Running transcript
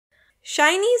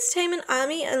SHINee's Taemin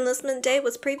Army enlistment day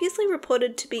was previously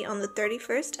reported to be on the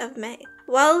 31st of May.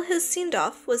 While his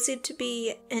send-off was said to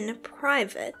be in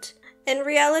private, in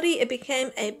reality it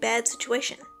became a bad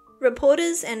situation.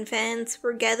 Reporters and fans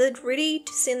were gathered ready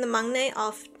to send the maknae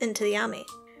off into the army.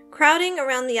 Crowding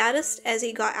around the artist as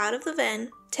he got out of the van,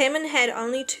 Taemin had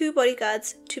only 2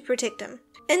 bodyguards to protect him.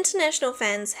 International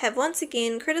fans have once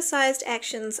again criticized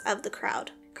actions of the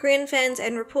crowd. Korean fans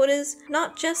and reporters,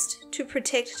 not just to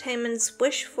protect Taemin's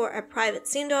wish for a private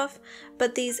send-off,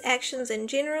 but these actions in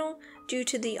general due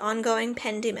to the ongoing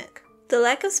pandemic. The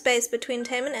lack of space between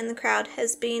Taemin and the crowd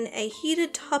has been a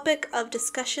heated topic of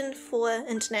discussion for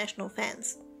international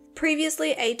fans.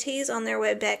 Previously, ATs on their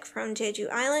way back from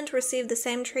Jeju Island received the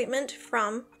same treatment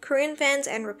from Korean fans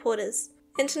and reporters.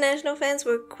 International fans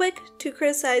were quick to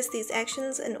criticize these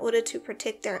actions in order to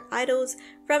protect their idols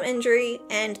from injury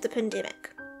and the pandemic.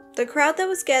 The crowd that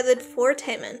was gathered for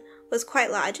Taemin was quite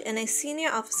large, and a senior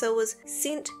officer was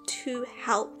sent to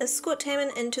help escort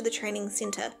Taemin into the training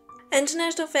center.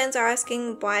 International fans are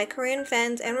asking why Korean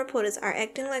fans and reporters are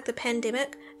acting like the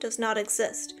pandemic does not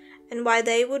exist, and why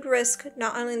they would risk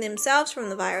not only themselves from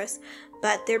the virus,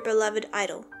 but their beloved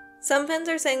idol. Some fans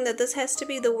are saying that this has to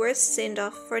be the worst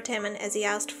send-off for Taemin as he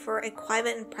asked for a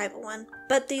private one,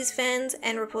 but these fans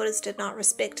and reporters did not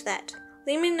respect that.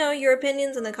 Let me know your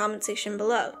opinions in the comment section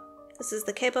below. This is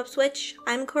the K-Pop Switch,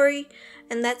 I'm Corey,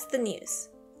 and that's the news.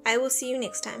 I will see you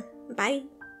next time. Bye!